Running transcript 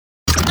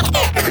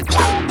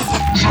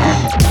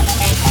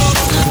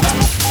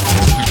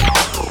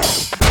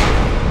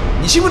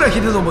西村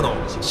秀信の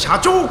社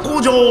長工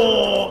場。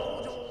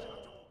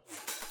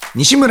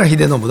西村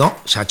秀信の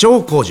社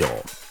長工場。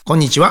こん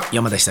にちは、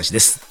山田久志で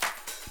す。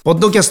ポッ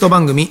ドキャスト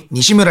番組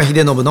西村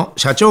秀信の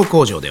社長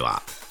工場で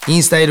は、イ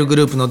ンスタイルグ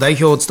ループの代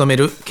表を務め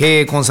る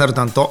経営コンサル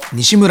タント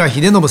西村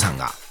秀信さん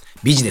が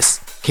ビジネ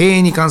ス経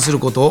営に関する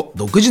ことを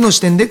独自の視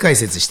点で解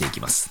説してい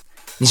きます。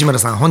西村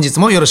さん、本日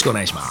もよろしくお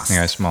願いします。お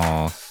願いし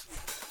ます。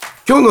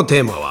今日の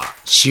テーマは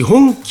資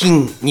本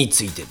金に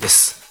ついてで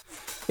す。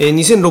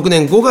2006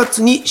年5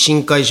月に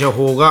新会社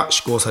法が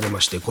施行されま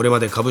して、これま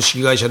で株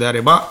式会社であ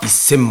れば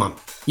1000万、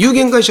有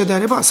限会社であ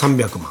れば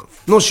300万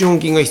の資本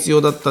金が必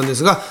要だったんで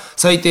すが、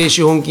最低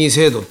資本金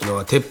制度っていうの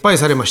が撤廃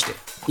されまして、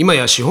今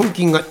や資本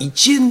金が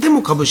1円で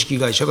も株式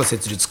会社が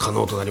設立可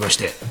能となりまし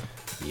て、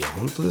いや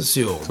本当です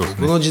よ。そうですね、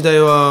僕の時代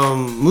は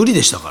無理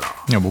でしたから。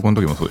いや僕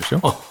の時もそうでした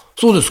よ。あ、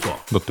そうですか。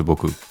だって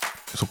僕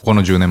そこ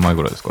の10年前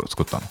ぐらいですから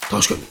作ったの。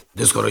確かに。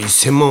ですから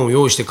1000万を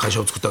用意して会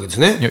社を作ったわけです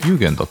ね。いや有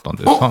限だったん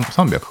で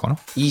300かな。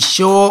一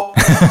緒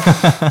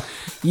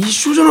一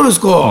緒じゃないです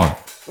か、はい、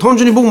単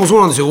純に僕もそう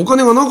なんですよ。お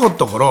金がなかっ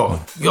たから、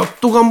やっ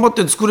と頑張っ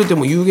て作れて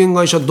も有限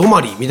会社止ま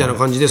りみたいな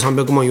感じで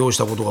300万用意し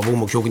たことが僕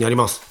も記憶にあり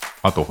ます。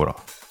あとほら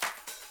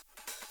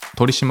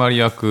取締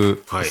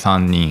役3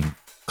人、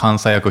監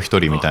査役1人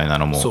みたいな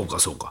のもそうか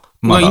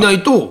まあ、いな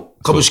いと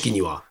株式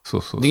には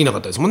できなか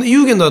ったですもんね。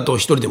有限だと1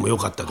人でもよ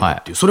かったけど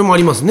っていう、それもあ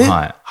りますね。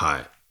はい、は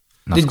い、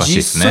懐かしい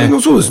ですね。実際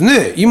のそうです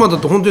ね、今だ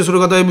と本当にそれ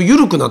がだいぶ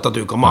緩くなったと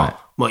いうか、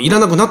いら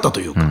なくなった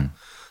というか、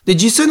で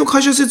実際の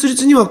会社設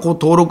立にはこう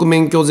登録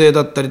免許税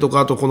だったりと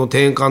か、あとこの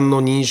定款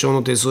の認証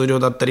の手数料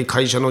だったり、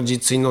会社の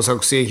実印の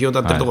作成費用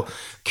だったりとか、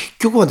結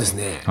局はです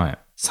ね、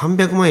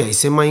300万や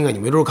1000万以外に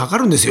もいろいろかか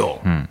るんですよ。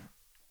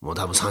もう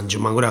多分30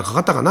万ぐらいはかか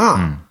ったか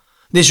な。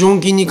で資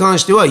本金に関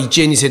しては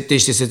1円に設定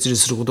して設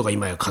立することが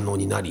今や可能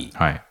になり、っ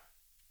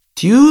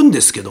ていうんで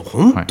すけど、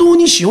本当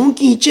に資本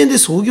金1円で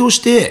創業し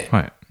て、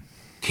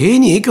経営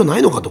に影響な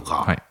いのかと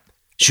か、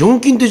資本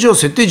金ってじゃあ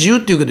設定自由っ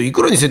ていうけどい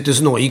くらに設定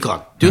するのがいい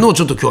かっていうのを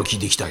ちょっと今日は聞い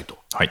ていきたいと。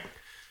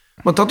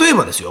例え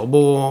ばですよ、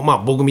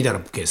僕みたいな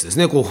ケースです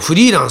ね、こうフ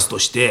リーランスと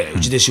してう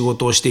ちで仕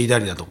事をしていた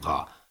りだと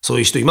か、そう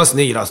いう人います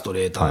ね。イラスト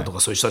レーターとか、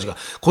そういう人たちが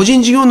個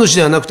人事業主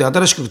ではなくて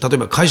新しく例え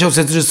ば会社を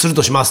設立する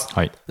とします。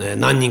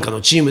何人か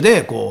のチーム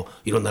でこ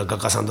ういろんな画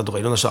家さんだとか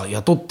いろんな人を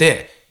雇っ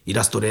てイ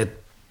ラストレー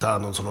ター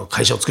のその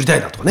会社を作りたい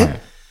なとか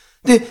ね。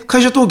で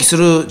会社登記す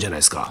るじゃない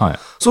ですか。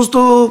そうする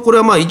とこれ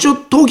は一応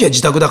登記は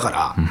自宅だか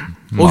ら、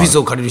オフィス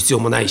を借りる必要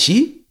もない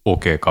し、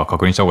OK か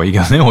確認した方がいいけ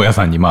どね、大家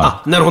さんに。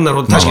なるほ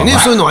ど確かにね、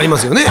そういうのはありま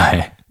すよ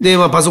ね。で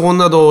パソコン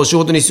など仕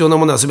事に必要な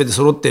ものは全て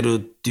揃ってるっ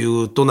てい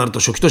うとなると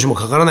初期投資も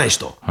かからないし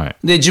と、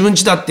で自分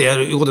家だってや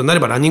ることにな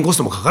ればランニングコス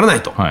トもかからな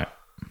いと、っ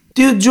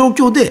ていう状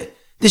況で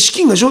資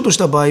金がショートし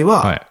た場合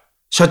は、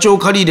社長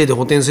借り入れで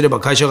補填すれば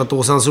会社が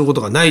倒産するこ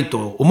とがない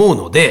と思う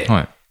ので、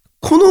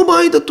この場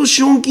合だと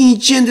資本金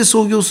1円で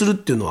創業するっ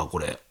ていうのはこ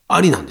れあ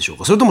りなんでしょう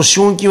か。それとも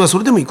資本金はそ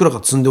れでもいくらか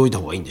積んでおいた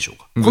方がいいんでしょう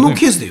か。この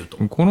ケースでいうと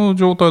この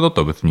状態だっ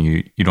たら別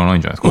にいらない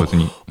んじゃないですか。別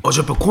にじゃあ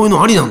やっぱこういう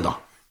のありなんだ。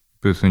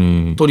別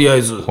にとりあ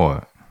えず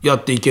や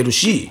っていける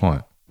し、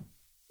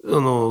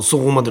そ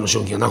こまでの資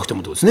本金がなくても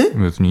ってことです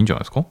ね。別にいいんじゃな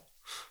いですか。っ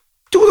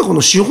てことはこ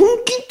の資本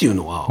金っていう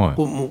のは、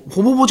もう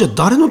ほぼほぼじゃあ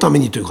誰のため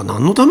にというか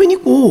何のために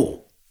こ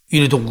う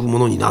入れておくも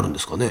のになるんで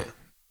すかね。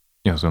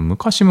いやそれ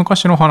昔々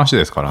の話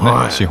ですか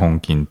らね、資本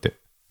金って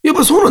やっ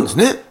ぱりそうなんです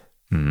ね。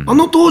あ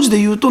の当時で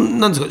言うと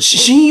何ですか、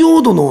信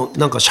用度の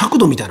なんか尺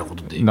度みたいなこ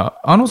とで、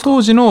あの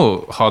当時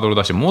のハードル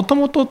だし、もと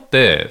もとっ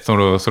てそ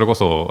れこ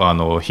そ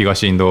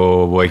東イン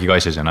ド貿易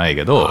会社じゃない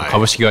けど、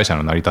株式会社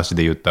の成り立ち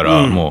で言った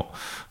ら、も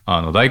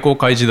う大航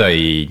海時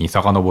代に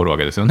遡るわ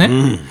けですよ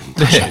ね。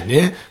確かに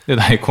ね。で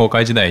大航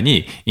海時代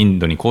にイン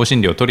ドに香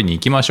辛料を取りに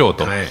行きましょう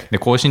と、で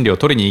香辛料を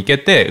取りに行け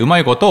てうま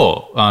いこ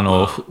と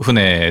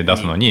船出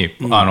すのに、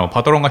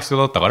パトロンが必要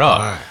だったか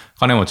ら、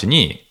金持ち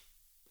に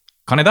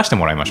金出して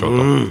もらいましょう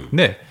と、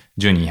で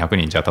10人100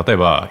人じゃあ例え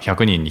ば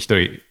100人に1人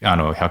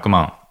100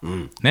万、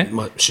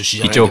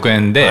1億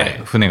円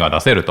で船が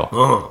出せる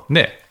と、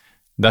で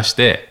出し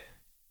て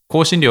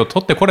香辛料を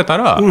取ってこれた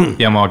ら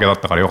山分けだっ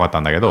たからよかっ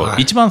たんだけど、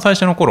一番最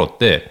初の頃っ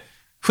て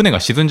船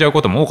が沈んじゃう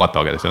ことも多かった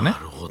わけですよね。な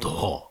るほ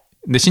ど。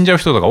で死んじゃう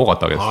人とか多かっ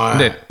たわ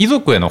けです、で遺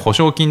族への保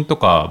証金と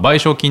か賠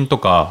償金と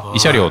か慰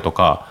謝料と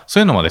か、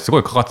そういうのまですご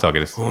いかかってたわけ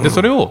です、で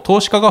それを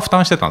投資家が負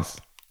担してたんで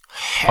す、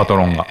パト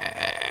ロンが。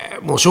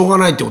もうしょうが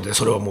ないってことで、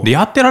それはもうで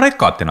やってられっ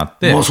かってなっ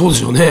て、そうで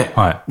すよね、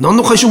何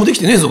の回収もでき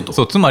てねえぞと。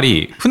そう、つま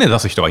り船出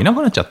す人がいな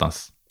くなっちゃったんで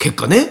す、結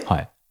果ね。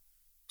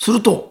す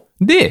ると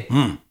で、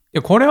い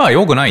やこれは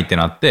良くないって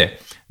なって、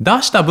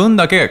出した分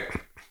だけ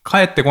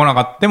返ってこな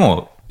かった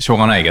もしょう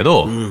がないけ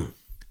ど、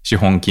資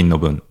本金の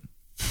分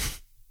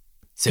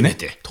せめ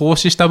て、投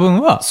資した分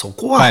は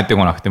返って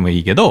こなくてもい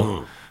いけ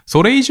ど、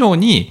それ以上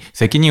に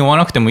責任を負わ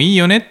なくてもいい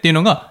よねっていう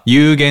のが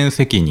有限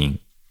責任。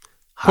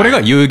これ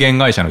が有限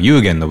会社の有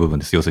限の部分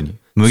です。要するに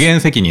無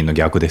限責任の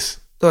逆で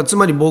す。からつ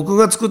まり僕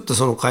が作った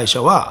その会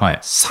社は、はい、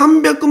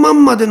300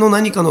万までの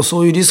何かの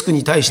そういうリスク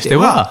に対して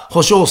は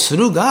保証す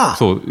るが、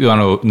そう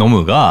飲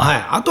むが、は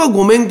い、あとは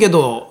ごめんけ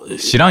ど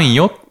知らん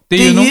よって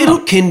いうのが言え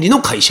る権利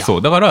の会社。そ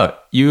うだから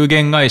有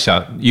限会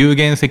社有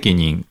限責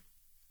任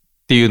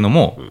っていうの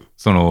も、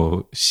そ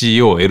の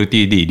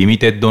COLTD リミ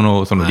テッド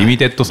のそのリミ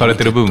テッドされ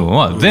てる部分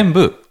は全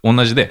部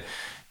同じで、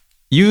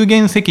有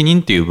限責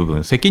任っていう部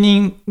分、責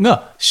任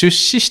が出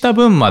資した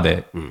分ま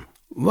で、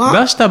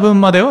出した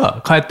分まで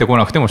は返ってこ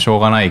なくてもしょう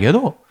がないけ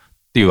どって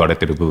言われ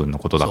てる部分の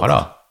ことだか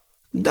ら、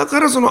だか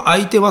らその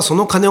相手はそ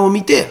の金を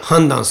見て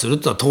判断するっ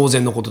てのは当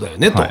然のことだよ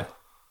ねと、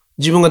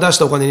自分が出し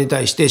たお金に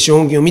対して資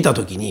本金を見た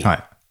ときに、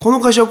この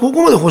会社はこ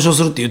こまで保証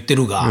するって言って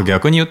るが、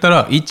逆に言った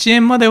ら1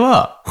円まで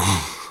は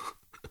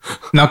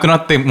なくな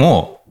って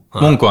も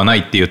文句はない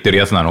って言ってる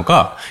やつなの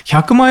か、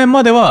100万円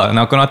までは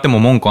なくなっても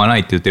文句はな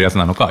いって言ってるやつ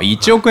なのか、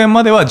1億円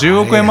までは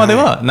10億円まで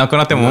はなく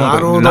なっても文句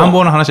はない、乱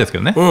暴な話ですけ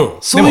どね、でも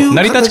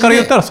成り立ちから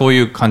言ったらそうい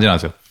う感じなんで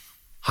すよ。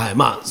はい、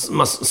まあ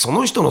そ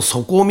の人の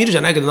底を見るじ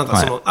ゃないけど、なんか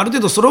ある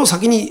程度それを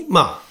先に、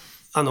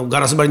ガ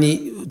ラス張りに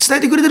伝え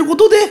てくれてるこ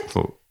とで、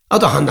あ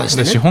とは判断し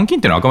てね。資本金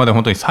っていうのはあくまで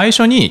本当に最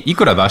初にい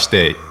くら出し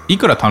て、い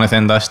くら種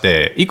銭出し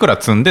て、いくら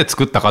積んで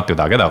作ったかっていう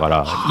だけだか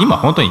ら、今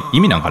本当に意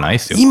味なんかないで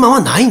すよ。今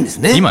はないんです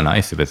ね。今ない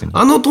ですよ、別に。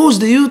当時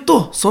で言う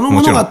と、その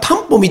ものが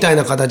担保みたい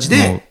な形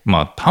で。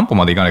担保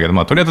までいかないけ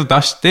ど、とりあえず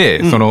出して、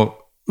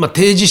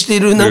提示して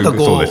いるなんか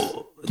こ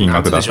う、金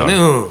額だったら。や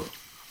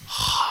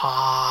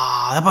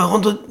っぱり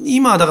本当、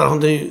今はだから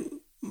本当に、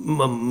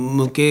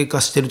無形化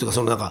してるというか、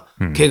そのなんか、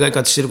形骸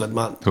化してるか、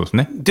そうです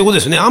ね。ってこと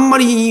ですね。あんま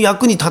り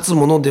役に立つ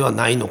ものでは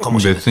ないのかも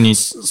しれない。別に。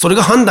それ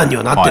が判断に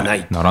はなってな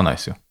い。ならないで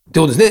すよ。って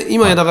ことですね。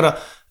今やだから、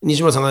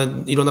西村さんが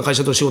いろんな会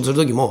社と仕事する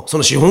ときも、そ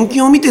の資本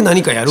金を見て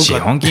何かやるか。資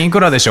本金いく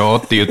らでしょ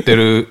って言って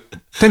る。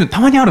た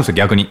まにあるんですよ、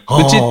逆に。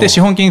うちって資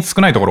本金少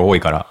ないところ多い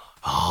から。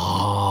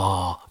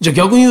じゃあ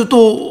逆に言う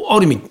と、あ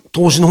る意味、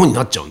投資の方に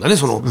なっちゃうんだね、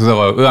だか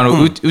ら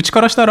うち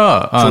からした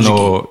ら、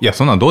いや、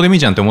そんなのどうでもいい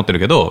じゃんって思ってる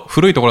けど、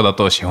古いところだ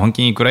と資本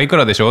金いくらいく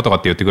らでしょとかっ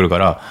て言ってくるか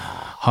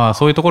ら、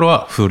そういうところ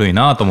は古い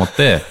なと思っ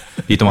て、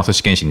リトマス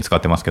試験紙に使っ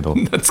てますけど。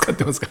使っ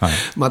てますか、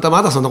ま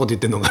だそんなこと言っ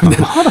てんのかみた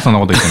いな。まだそんな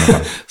こと言ってんの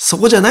か。そ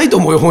こじゃないと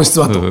思うよ、本質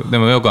はと。で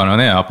もよく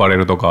アパレ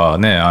ルとか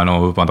ね、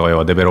物販とか、要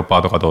はデベロッパ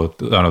ーとかと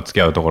付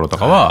き合うところと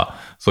かは、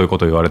そういうこ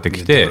と言われて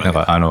きて、な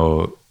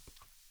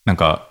ん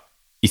か、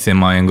1000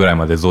万円ぐらい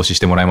まで増資し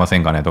てもらえませ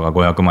んかねとか、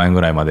500万円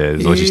ぐらいまで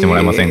増資しても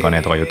らえませんか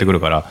ねとか言ってくる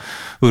から、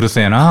うる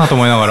せえなと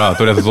思いながら、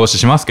とりあえず増資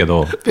しますけ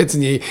ど。別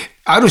に、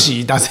ある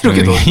し出せる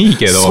けど、いい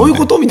けど、そういう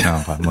ことみたいな。な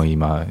んかもう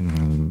今、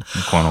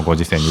このご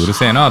時世にうる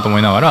せえなと思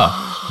いながら、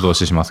増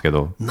資しますけ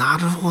ど。な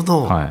るほ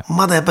ど。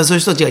まだやっぱりそうい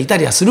う人たちがいた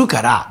りはする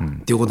から、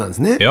っていうことなんで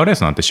すね。エアレー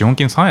スなんて資本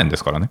金3円で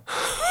すからね。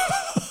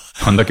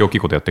あんだけ大きい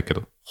ことやってるけ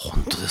ど。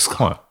本当です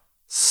か。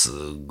す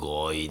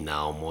ごい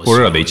な、面白いな。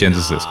俺らで1円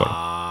ずつですか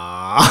ら。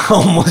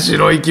面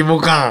白い規模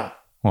感。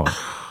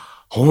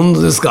本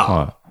当です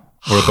か。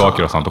俺とア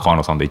キラさんと川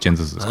野さんで1円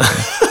ずつですからね。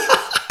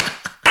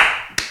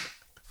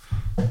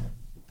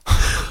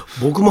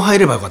僕も入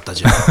ればよかった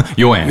じゃん。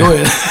4円。4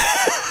円。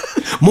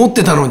持っ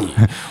てたのに。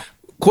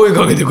声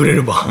かけてくれ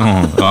れば。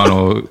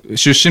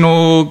出資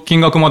の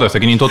金額までは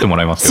責任取っても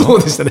らいますけど。そ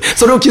うでしたね。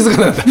それを気づ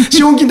かなかった。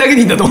資本金だけ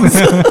でいいんだと思うんで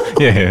すよ。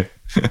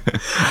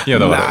いや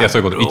だから、そ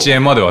ういうこと。1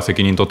円までは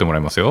責任取ってもら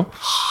いますよ。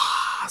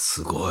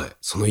すごい。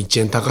その1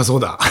円高そう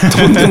だ。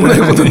とんでもない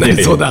ことにな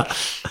りそうだ。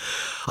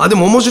で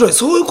も面白い。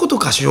そういうこと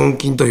か、資本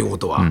金というこ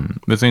とは。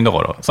別にだか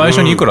ら、最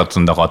初にいくら積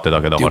んだかって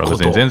だけだから、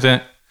別に全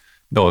然、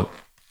だから、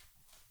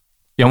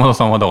山田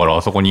さんはだから、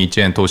あそこに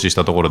1円投資し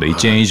たところで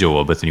1円以上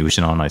は別に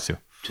失わないですよ。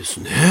です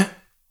ね。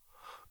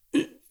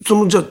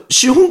じゃあ、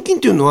資本金っ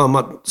ていうの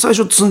は、最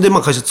初積んで、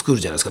会社作る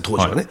じゃないですか、当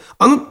時はね。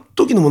あの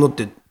時のものっ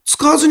て、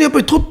使わずにやっぱ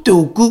り取って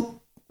おく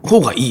方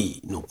がい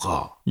いの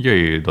か。い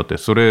や、だって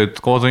それ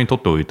使わずに取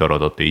っておいたら、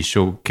だって一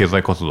生経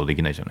済活動で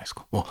きないじゃないです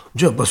か。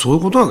じゃあやっぱりそうい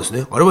うことなんです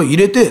ね。あれは入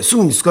れてす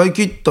ぐに使い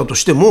切ったと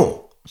して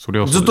も、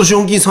ずっと資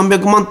本金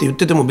300万って言っ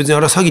てても別にあ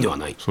れは詐欺では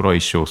ない。それは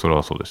一生、それ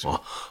はそうです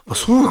よ。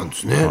そうなんで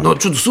すね。ちょっ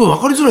とすごい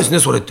分かりづらいですね、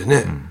それって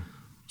ね。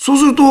そう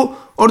すると、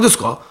あれです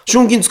か、資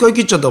本金使い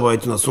切っちゃった場合っ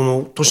ていうのは、そ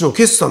の年の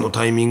決算の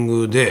タイミン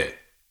グで、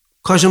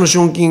会社の資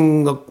本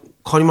金が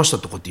変わりました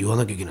とかって言わ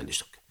なきゃいけないんでし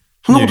たっけ。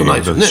そんなことない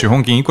ですよね。資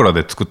本金いくら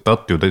で作ったっ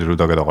て言ってる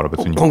だけだから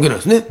別に。関係ない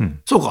ですね。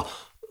そうか。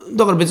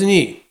だから別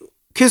に、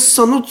決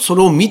算のそ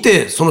れを見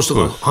て、その人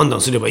が判断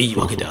すればいい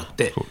わけであっ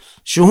て、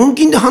資本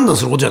金で判断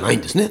することじゃない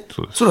んですね。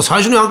それは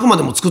最初にあくま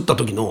でも作った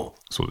時の、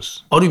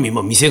ある意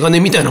味、見せ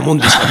金みたいなもん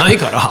でしかない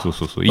から、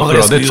いく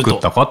らで作っ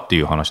たかって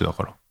いう話だ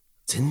から。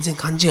全然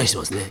勘違いして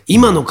ますね。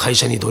今の会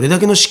社にどれだ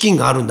けの資金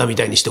があるんだみ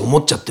たいにして思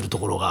っちゃってると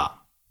ころが、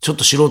ちょっ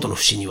と素人の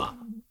節には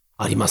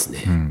あります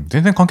ね。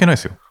全然関係ない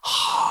ですよ。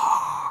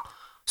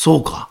そ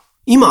うか。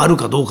今ある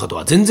かどうかと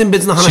は全然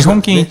別の話なんですね。資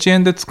本金1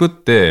円で作っ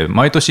て、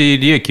毎年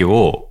利益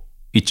を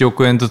1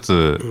億円ず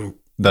つ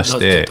出し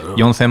て、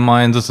4000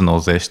万円ずつ納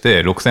税し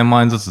て、6000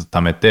万円ずつ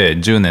貯めて、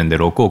10年で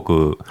6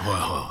億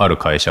ある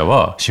会社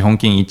は、資本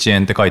金1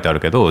円って書いてある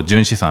けど、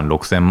純資産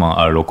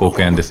6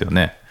億円ですよ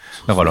ね。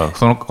だから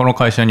この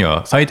会社に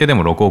は最低で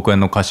も6億円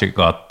の貸し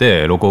があっ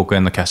て6億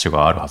円のキャッシュ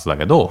があるはずだ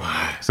けど、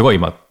すごい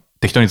今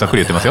適当にざっく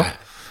り言ってますよ。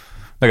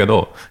だけ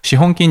ど資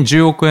本金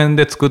10億円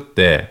で作っ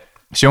て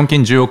資本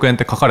金10億円っ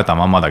て書かれた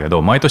まんまだけ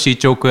ど毎年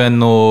1億円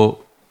の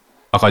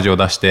赤字を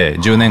出して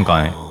10年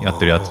間やっ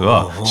てるやつ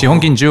は資本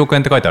金10億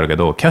円って書いてあるけ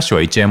どキャッシュ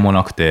は1円も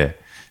なくて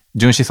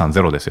純資産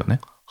ゼロですよね。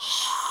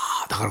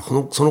だから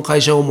その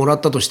会社をもら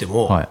ったとして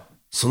も、はい、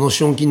その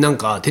資本金なん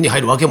か手に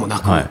入るわけもな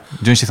く、はい、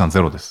純資産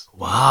ゼロです。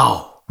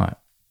わお、はい、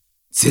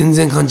全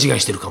然勘違い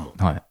してるかも。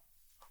はい、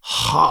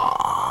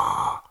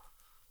はあ。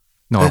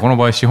だからこの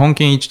場合資本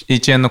金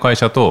 1円の会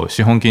社と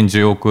資本金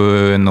10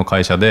億円の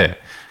会社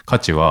で価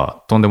値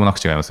はとんでもな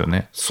く違いますよ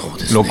ね。そう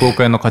ですね。6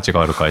億円の価値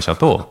がある会社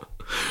と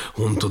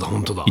本当だ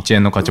1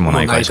円の価値も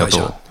ない会社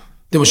と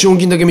でも資本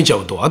金だけ見ちゃ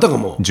うとあたか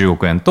も10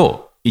億円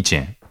と1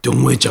円って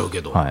思えちゃう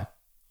けど、はい、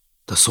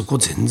だそこ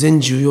全然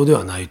重要で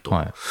はないと、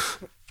はい、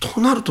と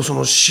なるとそ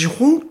の資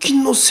本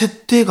金の設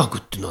定額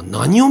っていうのは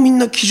何をみん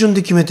な基準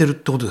で決めてるっ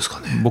てことですか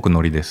ね。僕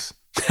ノリです。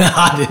出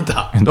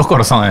た。だか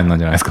ら3円なん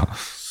じゃないですか。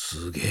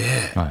すげ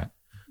え、はい、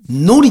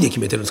ノリで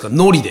決めてるんですか。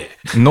ノリで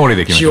決め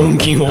てる資本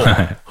金を、は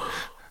い、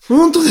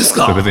本当です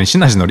か。それ別にシ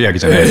ナジのり焼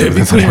きじゃないですよ、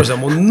びっくりしました。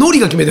もうノリ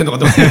が決めてるのか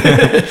と思っ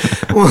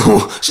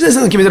てシナジ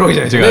さんが決めてるわけじ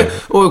ゃないですよね。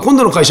おい今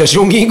度の会社資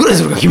本金いくらに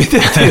するか決めてっ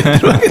て言って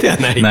るわけでは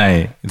ないな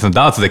いその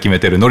ダーツで決め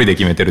てるノリで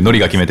決めてるノリ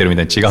が決めてるみ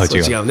たいに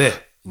違うね。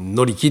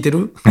ノリ聞いて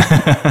る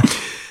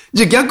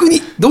じゃあ逆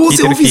にどう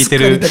せオフィス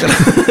借りたから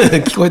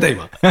聞こえた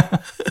今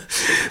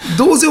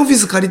どうせオフィ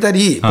ス借りた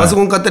りパソ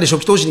コン買ったり初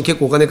期投資に結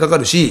構お金かか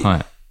るし、は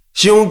い、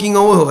資本金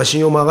が多い方が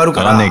信用も上がる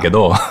から。上がんねえけ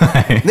ど。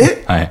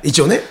ね、はい。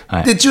一応ね、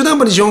はい。で、中途半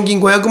端に資本金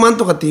500万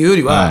とかっていうよ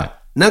りは、は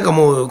い、なんか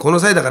もうこの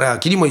際だから、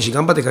キリもいいし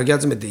頑張ってかき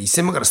集めて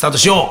1000万からスタート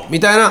しようみ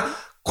たいな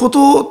こ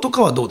とと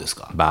かはどうです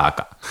か。バー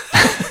カ。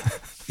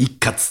一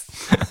括。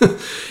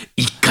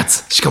一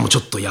括。しかもちょ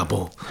っと野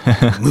望。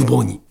無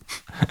謀に。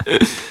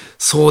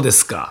そうで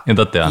すか。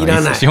だって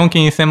資本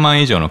金1000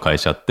万以上の会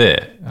社っ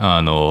て、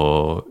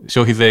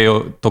消費税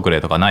特例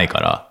とかないか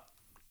ら、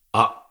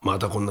ま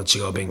たこんな違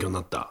う勉強にな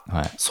った。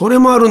はい、それ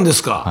もあるんで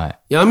すか。はい、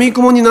闇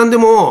雲に何で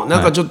もな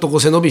んかちょっとこう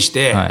背伸びし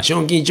て、はい、資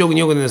本金1億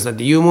2億ですなん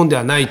て言うもんで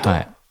はないと。は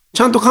い、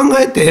ちゃんと考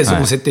えてそ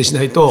こ設定し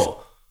ない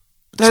と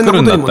大変なこ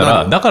とにもなる。作るんだっ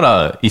たら、だか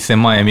ら1000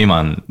万円未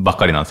満ばっ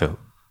かりなんですよ、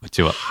う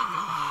ちは。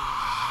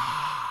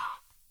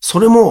そ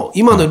れも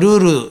今のルー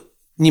ル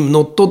に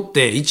のっとっ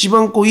て一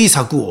番こういい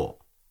策を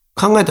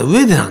考えた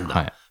上でなんだ。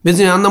はい、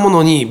別にあんなも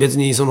のに別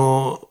に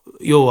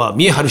要は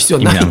見え張る必要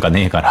はない。意味なんか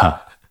ねえか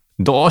ら。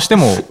どうして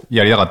も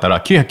やりたかった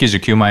ら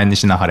999万円に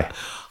しなはれ。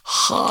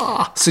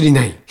はあ、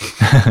39。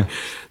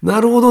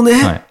なるほど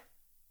ね。はい、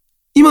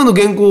今の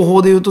現行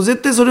法で言うと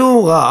絶対それの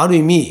方がある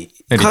意味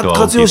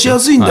活用しや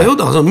すいんだよ、はい、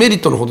そのメリッ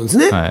トのことです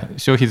ね。はい、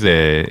消費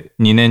税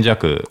2年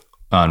弱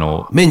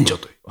免除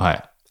という。はい。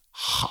は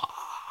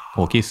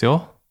あ、大きいです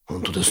よ。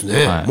本当です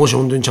ね。はい、もし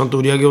本当にちゃんと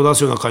売り上げを出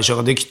すような会社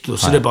ができたと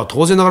すれば、はい、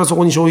当然ながらそ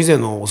こに消費税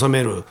の納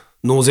める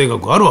納税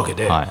額があるわけ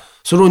で、はい、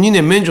それを2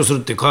年免除する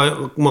って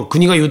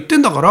国が言って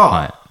んだから。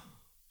はい、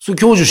それ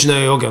享受しな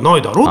いわけはな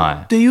いだろ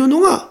っていう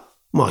のが、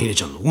ヒデ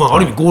ちゃんの、あ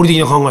る意味合理的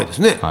な考えで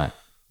すね。はい、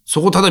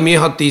そこただ見え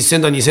張って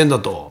1000だ2000だ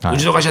と、はい、う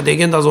ちの会社で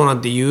けんだぞな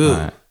んてい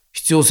う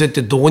必要性っ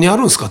てどこにあ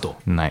るんですかと。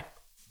ない。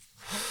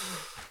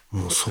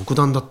もう即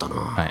断だったな。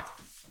はい、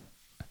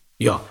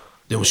いや、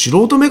でも素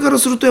人目から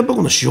するとやっぱ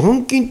この資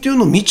本金っていう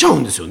のを見ちゃう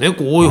んですよね。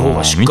こう多い方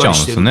がしっかり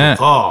してると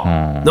か、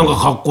なんか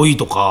かっこいい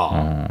とか。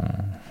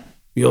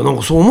いやなん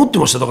かそう思って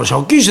ました。だから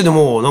借金してで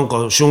もなん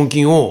か資本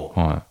金を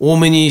多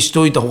めにして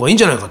おいた方がいいん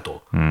じゃないか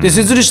と、はい、で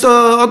設立し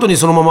た後に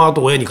そのままあ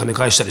と親に金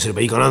返したりすれ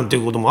ばいいかなって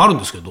いうこともあるん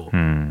ですけど、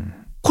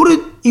これ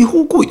違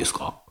法行為です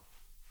か。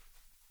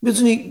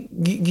別に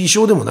偽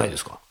証でもないで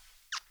すか。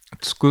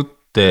作っ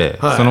て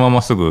そのま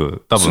ます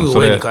ぐ、多分そ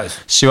れ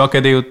仕分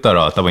けで言った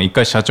ら多分一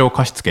回社長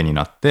貸付に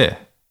なって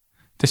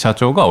で社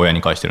長が親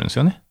に返してるんです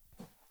よね。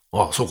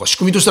ああそうか。仕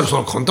組みとしたらそ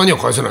んな簡単には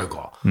返せない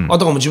か、あ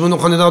たかも自分の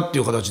金だって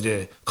いう形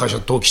で会社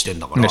登記してん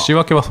だから。で仕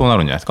分けはそうな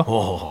るんじゃないですか。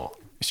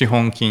資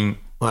本金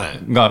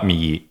が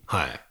右、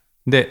は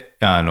い、で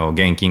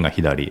現金が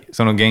左。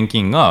その現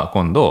金が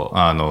今度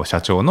社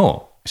長へ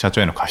の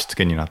貸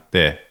付になっ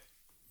て、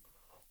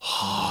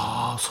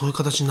はあそういう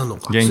形になるの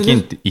か。現金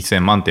って1000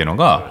万っていうの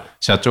が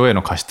社長へ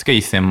の貸付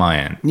1000万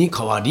円に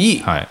変わり、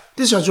はい、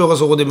で社長が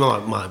そこで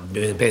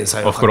弁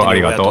済を勝手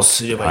に親と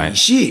すればいい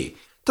し、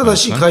ただ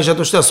し会社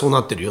としてはそうな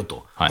ってるよ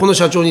と、はい、この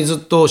社長にずっ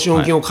と資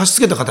本金を貸し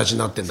付けた形に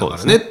なってるんだか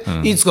らね、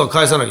いつかは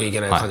返さなきゃい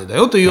けない金だ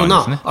よというよう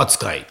な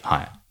扱い、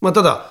はい、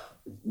ただ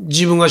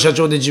自分が社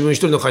長で自分一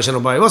人の会社の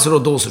場合はそれを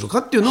どうするか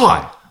っていうの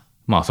は、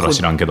はい、それは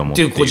知らんけどもっ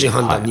ていう個人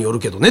判断による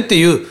けどねって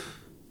いう流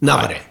れ、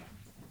はい、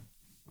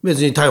別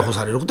に逮捕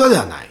されることで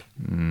はない。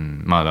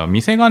だから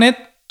見せ金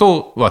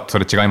とはそ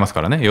れ違います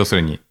からね。要す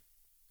るに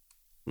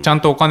ちゃ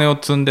んとお金を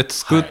積んで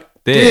作っ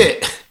て、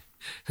で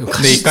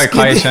一回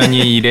会社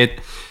に入れ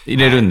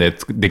るんで、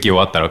出来終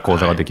わったら口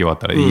座が出来終わっ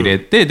たら入れ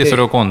て、でそ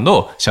れを今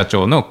度社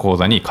長の口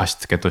座に貸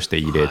付として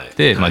入れ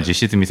て、実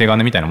質見せ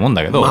金みたいなもん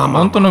だけど、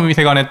本当の見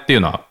せ金ってい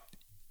うのは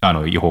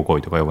違法行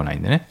為とかよくない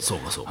んでね。そう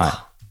かそう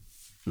か、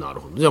なる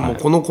ほど。じゃあもう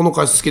この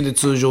貸付で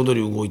通常通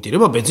り動いていれ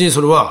ば別に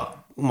それは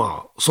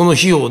まあその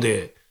費用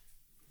で、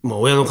まあ、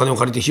親の金を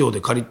借りて費用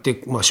で借り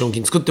て、まあ、資本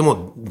金作って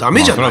もダ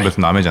メじゃない、それは別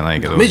にダメじゃな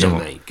いけど、ダメじゃ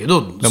ないけ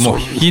ど、でも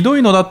ひど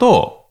いのだ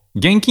と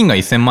現金が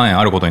1000万円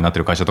あることになって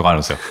る会社とかある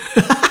んですよ。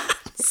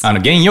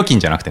現預金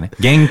じゃなくてね、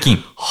現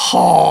金。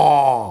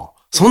はあ、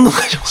そんな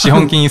会社資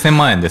本金1000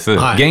万円です、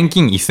はい、現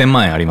金1000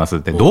万円ありますっ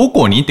て、ど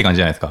こにって感じ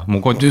じゃないですか。も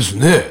うこれです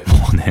ね。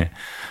もうね、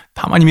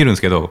たまに見るんで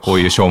すけど、こう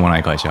いうしょうもな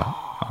い会社。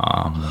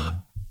も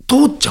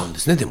う通っちゃうんで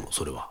すね、でも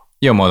それは。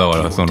いや、まあだか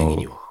ら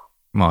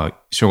まあ、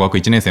小学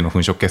1年生の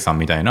粉飾決算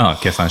みたいな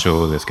決算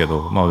書ですけ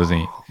ど、まあ別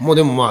に。もう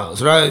でもまあ、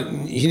それは、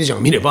ヒデちゃん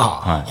が見れば、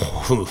は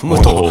い、ふむ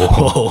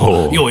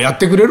と、ようやっ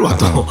てくれるわ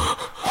と。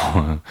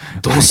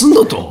どうすん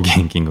のと。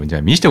現金じゃ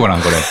あ見してごら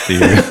ん、これって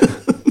いう。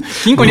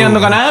金庫にあんの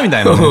かなみた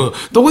いな、ね。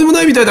どこにも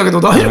ないみたいだけど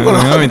大丈夫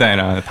かなみたい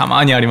な、た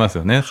まにあります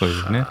よね、そうい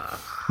うね。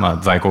まあ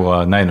在庫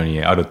がないの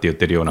にあるって言っ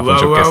てるような粉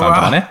飾決算と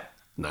かね。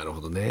なる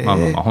ほどね。ま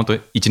あ本当1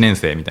年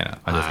生みたいな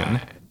感じですけどね。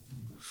はい、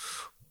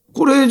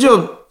これじゃ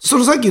あ、そ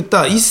れさっき言っ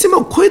た1000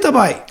万を超えた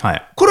場合、は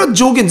い、これは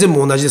条件全部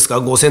同じですか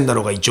 ?5000 だ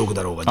ろうが1億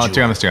だろうが10億。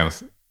違います違いま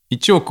す。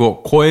1億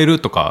を超える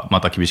とかま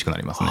た厳しくな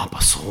りますね。やっ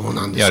ぱそう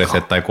なんですか。やれ接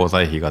待交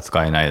際費が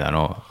使えないだ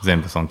の、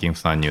全部損金不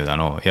算入だ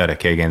の、やれ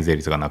軽減税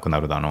率がなくな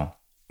るだの。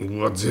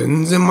うわ、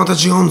全然また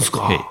違うんです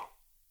か。は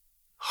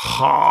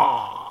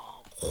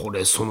あ、こ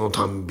れその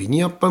たんびに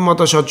やっぱりま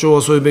た社長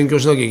はそういう勉強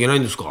しなきゃいけない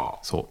んですか。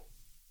そ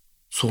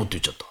うって言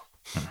っちゃった。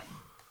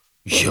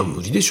いや、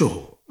無理でしょ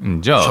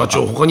う。じゃあ社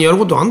長他にやる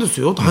ことあるんです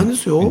よ。大変で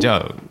すよ。じゃ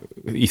あ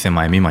1000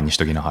万円未満にし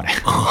ときなはれ。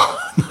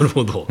なる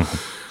ほど。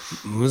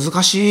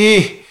難し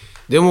い。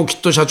でもき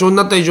っと社長に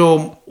なった以上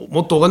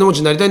もっとお金持ち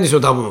になりたいんですよ、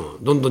多分。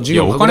どんどん事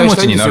業を拡大し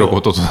たいんですよ。お金持ちになる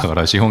こととだか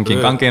ら資本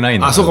金関係ない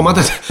んだ、あ、そうか、ま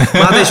た一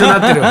緒に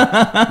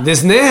なってるで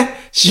す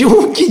ね。資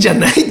本金じゃ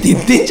ないって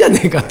言ってんじゃ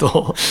ねえか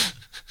と。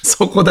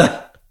そこ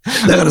だ。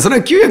だからそれ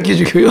は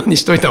999に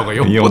しといた方が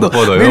よっぽ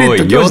どメリッ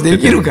ト享受で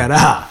きるか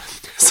ら、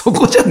そ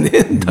こじゃね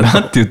えんだ。な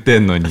んて言って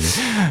んのに。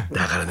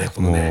だからね、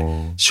この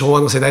ね、昭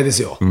和の世代で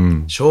すよ。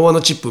昭和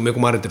のチップ埋め込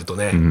まれてると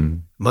ね、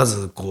ま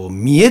ずこう、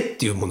見栄っ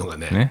ていうものが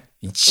ね、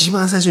一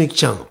番最初に来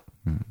ちゃうの。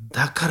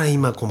だから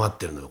今困っ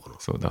てるのよ、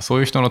そう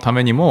いう人のた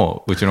めに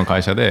も、うちの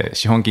会社で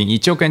資本金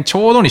1億円ち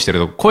ょうどにしてる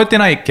と、超えて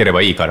ないけれ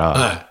ばいいか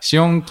ら、資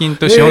本金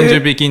と資本準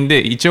備金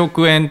で1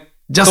億円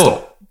ジャス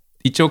ト。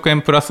1億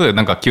円プラス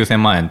なんか9000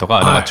万円とか、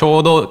だからちょ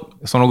うど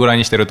そのぐらい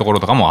にしてるところ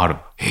とかもある。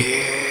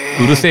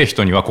うるせえ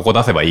人にはここ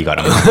出せばいいか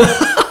ら。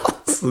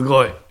す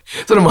ごい。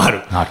それもあ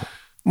る。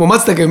もう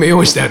松茸梅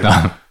用意してある。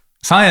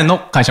3円の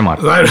会社もあ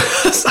る。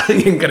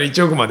3円から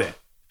1億まで。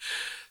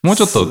もう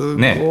ちょっと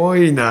ね、すご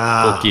い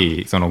な。大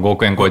きい、その5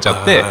億円超えち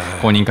ゃって、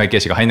公認会計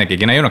士が入んなきゃい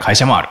けないような会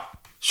社もある。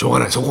しょうが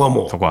ない、そこは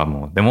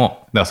もう。で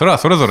も、だからそれは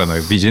それぞれの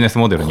ビジネス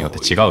モデルによって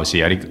違うし、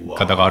やり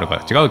方がある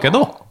から違うけ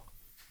ど、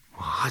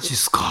マジっ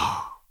す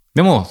か。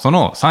でも、そ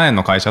の3円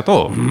の会社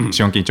と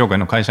資本金1億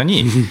円の会社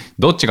に、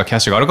どっちがキャッ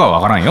シュがあるかは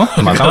分からんよ。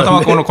まあ、たまた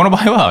まこの場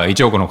合は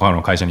1億の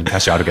会社にキャッ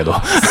シュあるけど。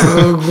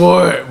す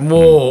ごい。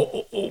も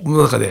う、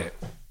なんかね、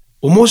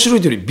面白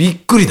いというよりびっ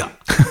くりだ。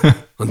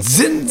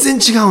全然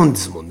違うんで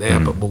すもんね。や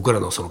っぱ僕ら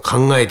のその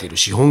考えている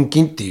資本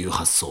金っていう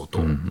発想と。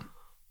違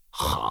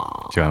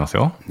います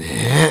よ。ね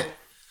え。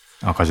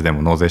赤字で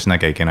も納税しな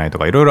きゃいけないと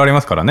かいろいろありま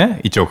すから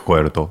ね。1億超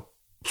えると。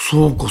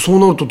そうか、そう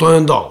なると大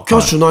変だ。キャ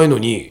ッシュないの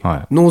に、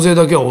納税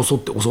だけは襲っ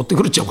て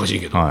くるっちゃおかしい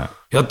けど、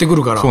やってく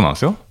るから。そうなんで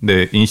すよ。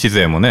で、印紙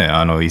税もね、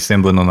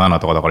1000分の7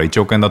とかだから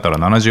1億円だったら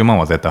70万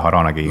は絶対払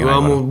わなきゃいけないから。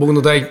もう僕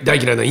の大嫌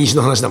いな印紙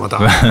の話だ、また。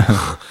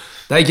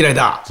大嫌い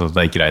だ。そう、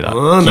大嫌いだ。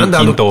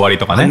均等割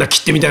とかね。あんな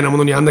切手みたいなも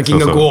のにあんな金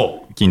額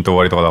を。均等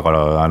割とかだか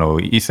ら、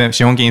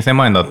資本金1000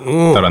万円だっ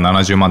たら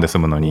70万で済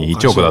むのに、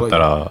1億だった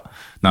ら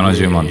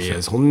70万ですよ。い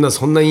や、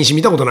そんな印紙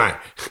見たことない。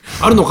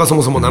あるのか、そ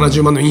もそも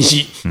70万の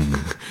印紙。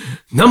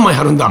何枚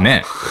貼るんだ。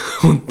ね。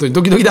本当に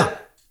ドキドキだ。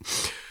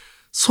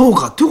そう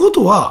か。というこ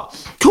とは、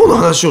今日の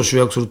話を集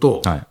約する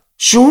と、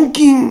資本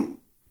金、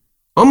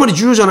あんまり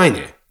重要じゃない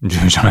ね。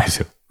重要じゃないです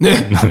よ。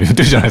ね。言っ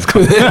てるじゃないですか。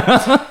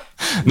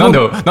なんで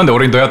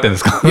俺にどうやってんで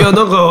すか。いや、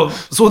なんか、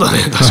そうだね。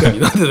確かに。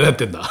なんでどうやっ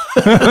てんだ。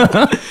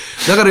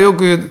だからよ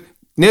く、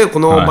ね、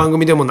この番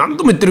組でも何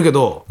度も言ってるけ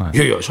ど、い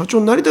やいや、社長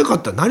になりたか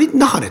ったらなり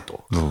なはれ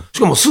と。し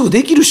かもすぐ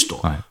できるしと。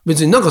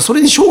別になんかそ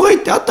れに障害っ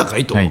てあったか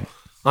いと。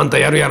あんた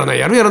やるやらな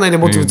いで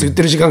ぼつぼつ言っ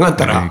てる時間があっ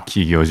たら。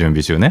企業準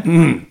備中ね。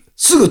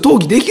すぐ登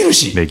記できる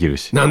し。できる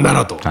し。なんな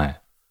らと。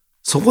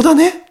そこだ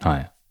ね。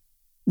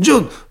じゃあ、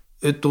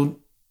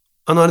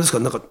あれですか、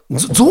なんか、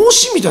増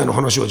資みたいな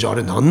話は、じゃああ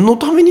れ何の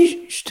ため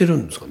にしてる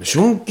んですかね。資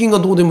本金が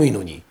どうでもいい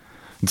のに。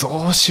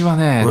増資は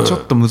ね、ちょ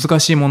っと難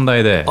しい問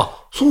題で。あ、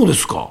そうで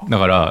すか。だ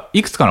から、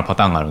いくつかのパ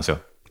ターンがあるんですよ。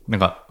なん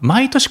か、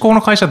毎年こ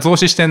の会社増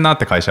資してんなっ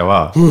て会社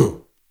は、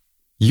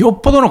よ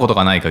っぽどのこと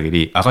がない限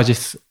り赤字っ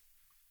す。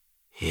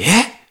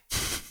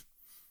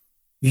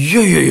いや、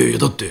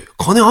だって、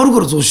金あるか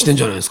ら増資してん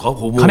じゃないですか。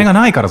金が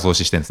ないから増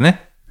資してんです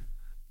ね。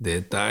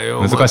出た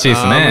よ。難しいで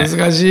すね。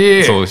難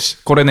しい。そう、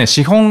これね、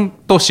資本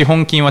と資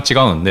本金は違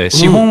うんで、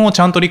資本をち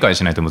ゃんと理解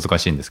しないと難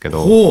しいんですけ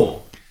ど。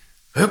こ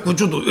れ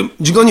ちょっと、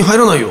時間に入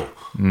らないよ。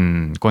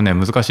これね、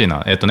難しい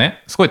な。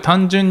すごい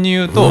単純に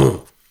言う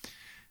と、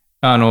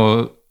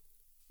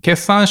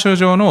決算書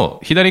上の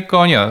左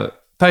側には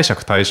貸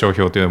借対照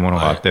表というもの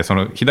があって、そ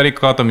の左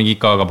側と右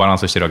側がバラン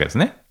スしてるわけです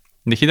ね。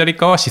で、左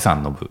側は資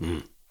産の部。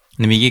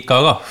で、右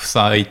側が負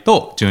債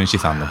と純資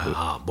産の部。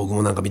僕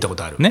もなんか見たこ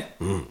とある。ね。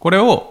これ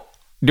を、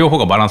両方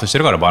がバランスして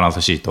るからバランス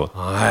シート。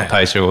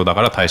対照だ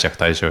から貸借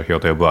対照表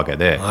と呼ぶわけ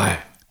で。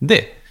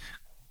で、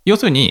要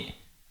するに、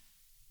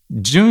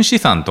純資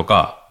産と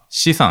か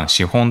資産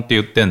資本って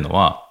言ってんの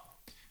は、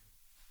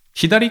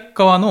左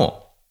側の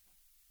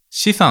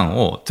資産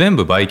を全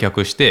部売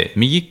却して、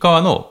右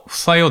側の負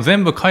債を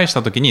全部返し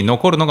たときに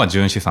残るのが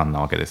純資産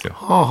なわけですよ。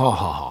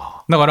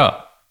だか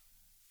ら、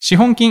資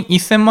本金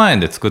1000万円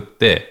で作っ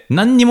て、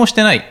何にもし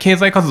てない、経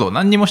済活動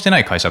何にもしてな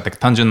い会社って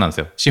単純なんです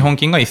よ。資本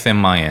金が1000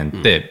万円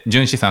って、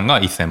純資産が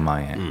1000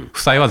万円、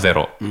負債はゼ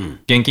ロ、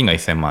現金が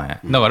1000万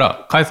円。だか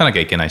ら、返さなきゃ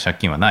いけない借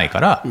金はない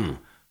から、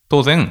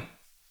当然、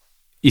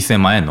1000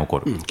万円残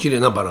る。綺麗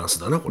なバランス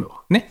だな、これ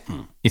は。ね。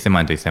1000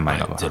万円と1000万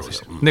円がバランスし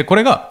てる。で、こ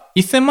れが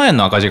1000万円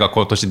の赤字が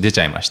今年出ち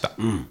ゃいました。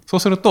そう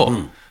すると、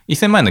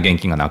1000万円の現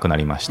金がなくな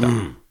りました。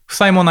負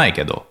債もない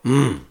けど、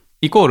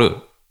イコール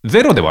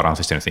ゼロでバラン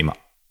スしてるんですよ、今。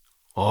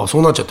そ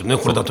うなっちゃってるね、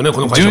これだとね、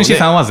この会社はね。純資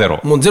産はゼロ。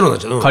もうゼロにな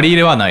っちゃう。借り入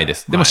れはないで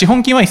す。でも資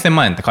本金は1000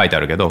万円って書いてあ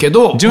るけ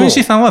ど、純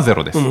資産はゼ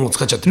ロです。もう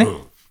使っちゃってる。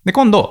で、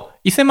今度、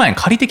1000万円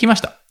借りてきま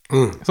した。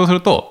そうす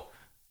ると、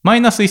マ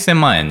イナス1000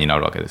万円にな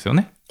るわけですよ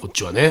ね。こっ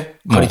ちはね、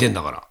借りてん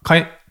だから。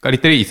借り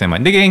てる1000万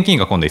円。で、現金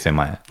が今度1000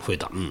万円。増え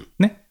た。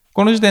ね。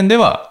この時点で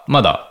は、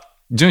まだ、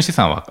純資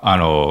産は、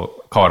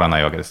変わらな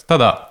いわけです。た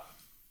だ、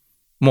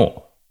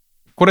も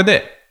う、これ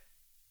で、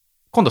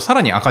今度さ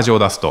らに赤字を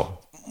出す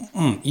と、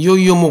いよ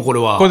いよもうこれ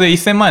は。これで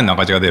1000万円の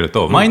赤字が出る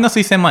と、マイナス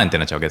1000万円って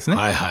なっちゃうわけですね。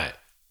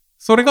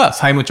それが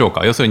債務超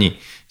過。要するに、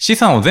資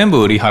産を全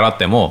部売り払っ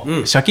ても、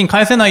借金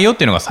返せないよっ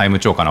ていうのが債務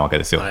超過なわけ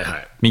ですよ。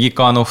右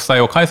側の負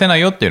債を返せな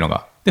いよっていうの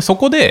が。で、そ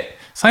こで、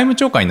債務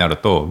超過になる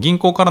と、銀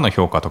行からの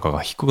評価とか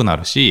が低くな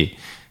るし、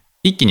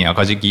一気に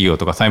赤字企業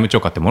とか債務超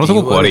過ってものす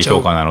ごく悪い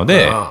評価なの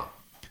で、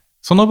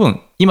その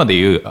分、今で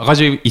いう赤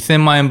字1000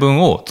万円分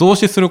を増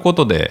資するこ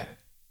とで、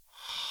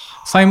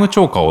債務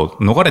超過を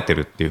逃れて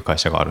るっていう会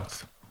社があるんで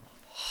すよ。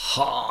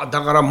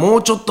だからも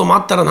うちょっと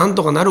待ったらなん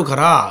とかなるか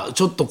ら、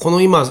ちょっとこ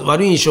の今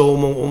悪い印象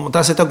も持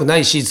たせたくな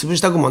いし、潰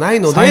したくもない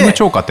ので、債務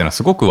超過っていうのは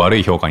すごく悪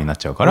い評価になっ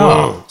ちゃうか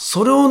ら、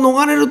それを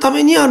逃れるた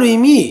めにある意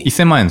味、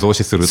1000万円増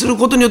資する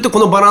ことによってこ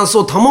のバランス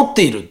を保っ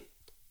ている。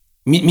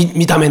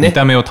見た目ね。見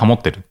た目を保っ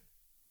てる。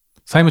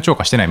債務超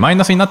過してない。マイ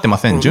ナスになってま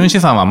せん。純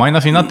資産はマイナ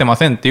スになってま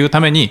せんっていう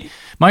ために、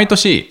毎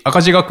年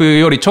赤字額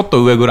よりちょっ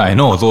と上ぐらい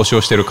の増資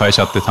をしてる会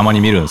社ってたま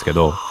に見るんですけ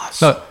ど、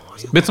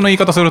別の言い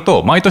方する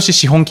と、毎年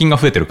資本金が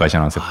増えてる会社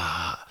なんですよ。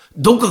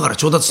どっかから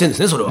調達してるんで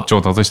すね、それは。調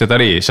達してた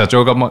り、社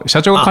長が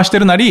貸して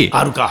るなり、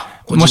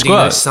もしく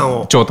は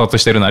調達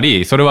してるな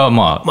り、それは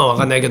まあ、わ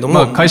かんないけど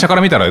も、会社か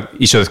ら見たら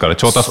一緒ですから、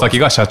調達先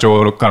が社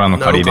長からの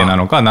借り入れな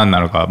のか、何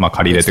なのか、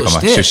借り入れというか、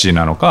出資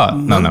なのか、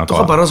何なのか。なんと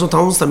かバランスを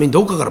保つために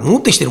どっかから持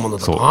ってきてるもの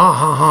だと。だ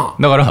か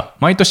ら、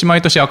毎年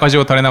毎年赤字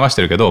を垂れ流し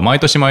てるけど、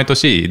毎年毎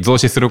年増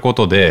資するこ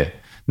と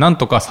で、なん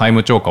とか債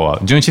務超過は、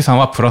純資産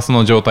はプラス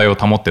の状態を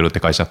保ってるって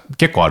会社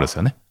結構あるんです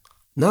よね。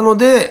なの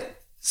で、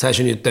最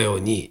初に言ったよう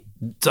に、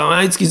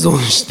毎月増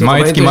資して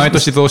毎月毎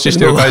年増資し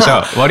てる会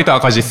社、割と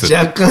赤字っす。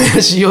若干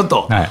怪しいよ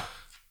と。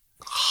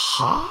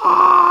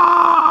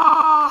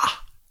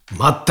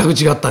全く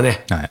違った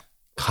ね。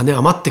金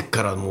余ってっ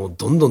からもう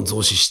どんどん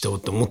増資しておっ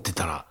て思って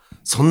たら、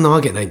そんなわ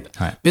けないんだ。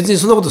別に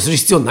そんなことする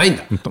必要ないん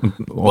だ。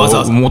わざ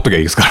わざ。持っときゃい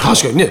いですから。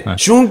確かにね。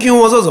資本金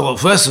をわざわ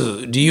ざ増やす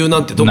理由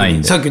なんて特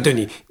に、さっき言ったよう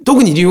に、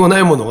特に理由がな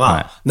いもの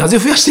が、なぜ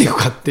増やしていく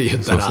かって言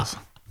ったら。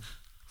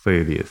そう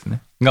いう理由です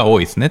ね。が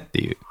多いですねっ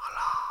ていう。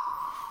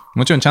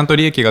もちろんちゃんと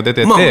利益が出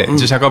てて、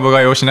自社株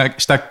買いをし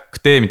たく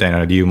てみたい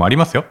な理由もあり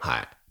ますよ。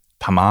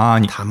たま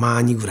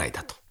ーにぐらい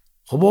だと。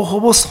ほぼほ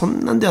ぼそ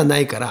んなんではな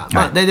いから、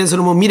大体そ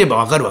れも見れば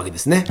わかるわけで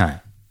すね。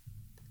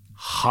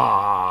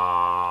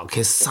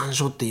決算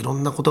書っていろ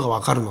んなことが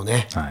わかるの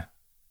ね。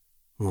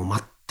もう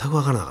全く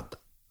わからなかった。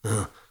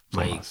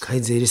毎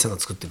回税理士さんが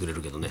作ってくれ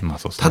るけどね。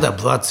ただ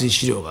分厚い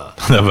資料が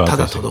た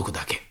だ届く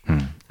だけ。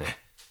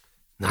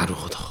なる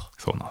ほど。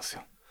そうなんです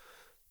よ。っ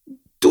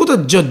てこと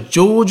は、じゃあ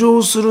上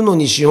場するの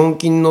に資本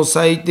金の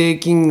最低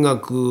金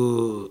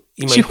額、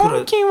資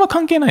本金は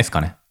関係ないです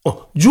かね。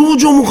上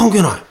場も関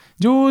係ない。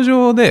上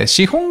場で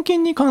資本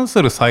金に関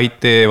する最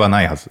低は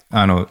ないはず。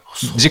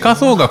時価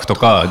総額と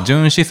か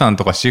純資産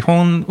とか資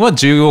本は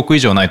10億以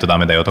上ないとダ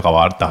メだよとか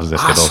はあったはずで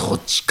すけど。そ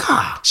っち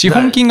か。資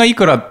本金がい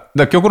くら、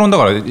極論だ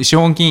から資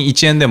本金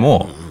1円で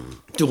も。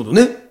ってこと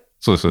ね。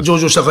そうです。上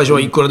場した会社は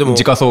いくらでも。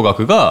時価総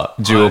額が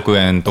10億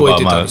円と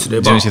か、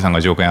純資産が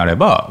10億円あれ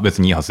ば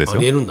別にいいはずですよ。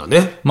ありえるんだ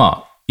ね。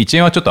1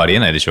円はちょっとありえ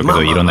ないでしょうけ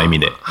ど、いろんな意味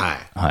で。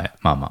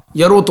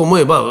やろうと思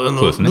えば、ル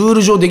ー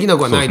ル上できな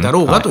くはないだ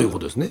ろうがというこ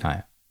とですね。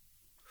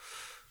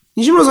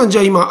西村さん、じ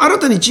ゃあ今、新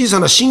たに小さ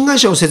な新会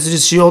社を設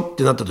立しようっ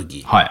てなったと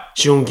き、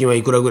資本金は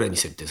いくらぐらいに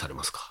設定され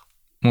ますか？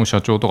もう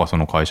社長とかそ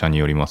の会社に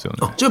よりますよね。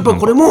じゃあやっぱ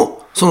これ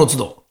もその都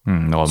度、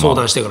相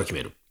談してから決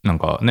める。なん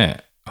か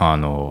ね、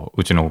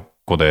うちの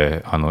子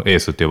でエー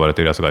スって呼ばれ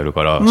てるやつがいる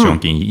から、資本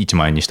金1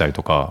万円にしたり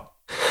とか。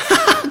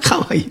か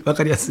わいい、わ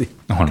かりやすい。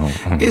エ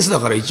ースだ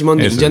から1万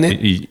でいいんじゃね。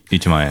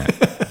1万円。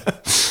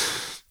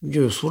い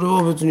や、それ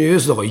は別にエー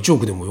スだから1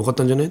億でもよかっ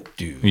たんじゃねっ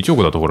ていう。1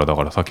億だところだ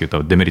からさっき言っ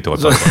たデメリットがあ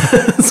る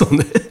から。そう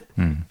ね。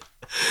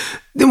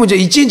でもじゃ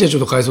あ1円じゃちょ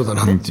っと買えそうだ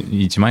な。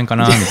1万円か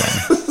なみたいな。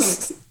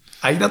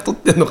間取っ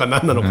てんのか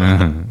何なのか。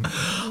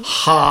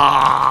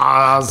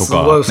はあ、す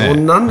ごい、そ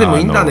んなんでも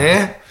いいんだ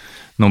ね。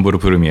ノンブル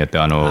プルミエって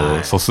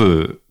素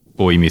数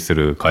を意味す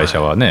る会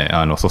社はね、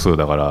素数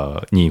だか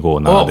ら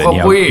257で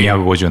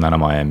257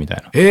万円みたい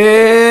な。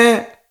へ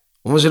え、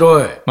面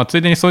白い。つ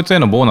いでにそいつへ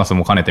のボーナス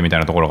も兼ねてみたい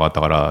なところがあっ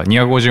たから、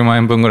250万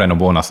円分ぐらいの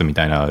ボーナスみ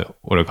たいな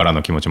俺から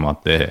の気持ちもあ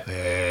って、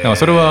だから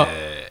それは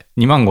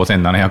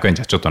25,700円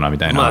じゃちょっとなみ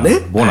たいな、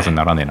ボーナスに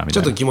ならねえなみた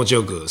いな、ちょっと気持ち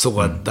よくそこ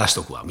は出し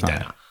とくわみたい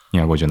な、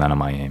257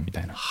万円み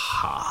たいな。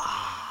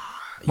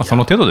そ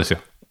の程度ですよ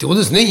ってこと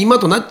ですね。今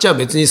となっちゃ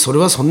別にそれ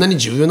はそんなに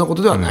重要なこ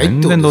とではないって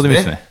ことですね。全然どうでもいい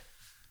ですね。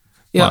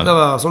いや、だか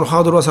らその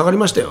ハードルは下がり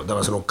ましたよ。だか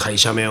らその会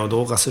社名を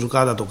どうかする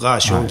かだとか、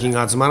資本金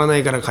が集まらな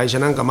いから会社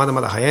なんかまだ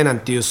まだ早いなん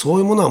ていう、そう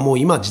いうものはもう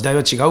今時代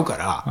は違うか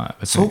ら、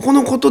そこ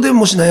のことで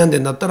もし悩んで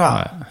んだった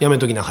らやめ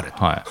ときなはれと、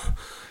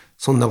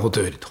そんなこ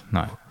とよりと。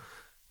は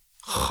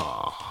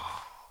あ。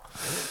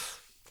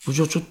じ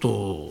ゃあちょっ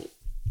と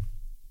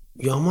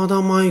山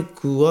田マイ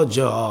クは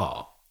じゃ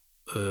あ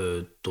あ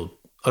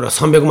れは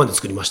300万で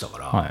作りましたか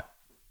ら、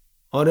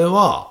あれ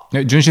は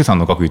純資産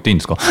の額言っていいん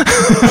ですか？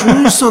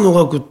純資産の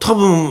額多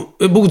分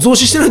僕増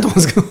資してないと思う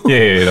んですけど。い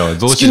やだから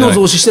月の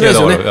増資してないで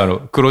すよね。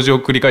黒字を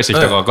繰り返してき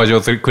たか赤字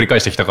を繰り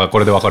返してきたかこ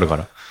れでわかるか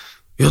ら。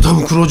いや多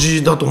分黒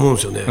字だと思うん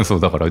ですよね。そう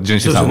だから純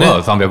資産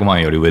は300万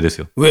円より上です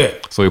よ。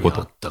そういうこと。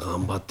やった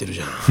頑張ってる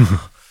じゃん。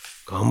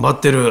頑張っ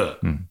てる。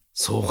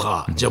そう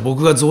か。じゃあ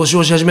僕が増資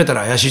をし始めた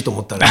ら怪しいと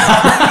思ったら、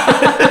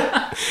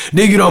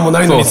レギュラーも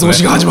ないのに増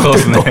資が始まっ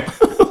てると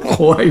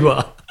怖い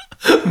わ。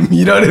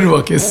見られる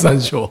わ決算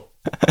書。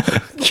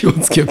気を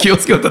つけよ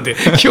うだって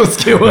気をつ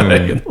けようがな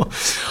いけど、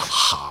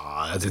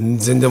はあ、全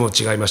然でも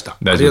違いました。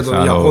大丈夫で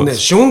す。いやもうね、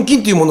資本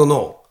金っていうもの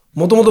の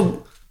もとも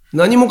と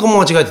何もか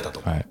も間違えてた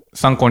と、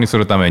参考にす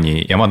るため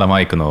に山田マ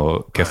イク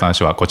の決算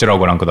書はこちらを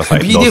ご覧ください。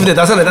PDF で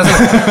出さ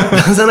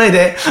ない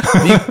で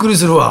びっくり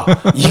するわ。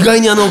意外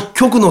に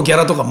局のギャ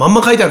ラとかまん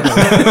ま書いてあるから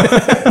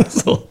ね。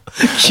そう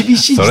厳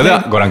しい時代。それで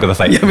はご覧くだ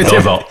さい。どう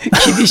ぞ。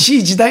厳し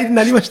い時代に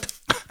なりました。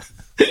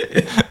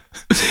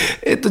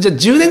じゃあ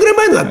10年ぐらい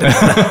前のだった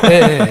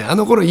ら、あ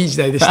の頃いい時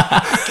代でした。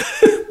あ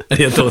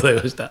りがとうござい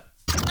ました。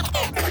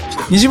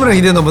西村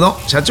秀信の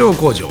社長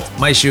工場、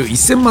毎週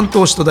1000万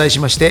投資と題し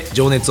まして、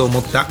情熱を持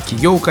った起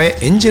業家へ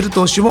エンジェル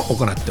投資も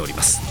行っており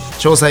ます。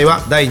詳細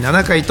は第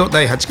7回と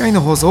第8回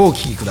の放送をお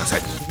聞きくださ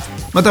い。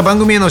また番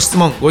組への質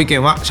問ご意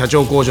見は社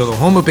長工場の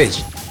ホームペー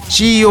ジ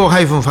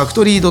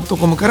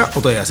CEO-factory.com から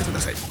お問い合わせくだ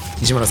さい。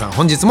西村さん、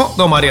本日も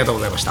どうもありがとう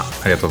ございました。あ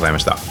りがとうございま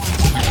した。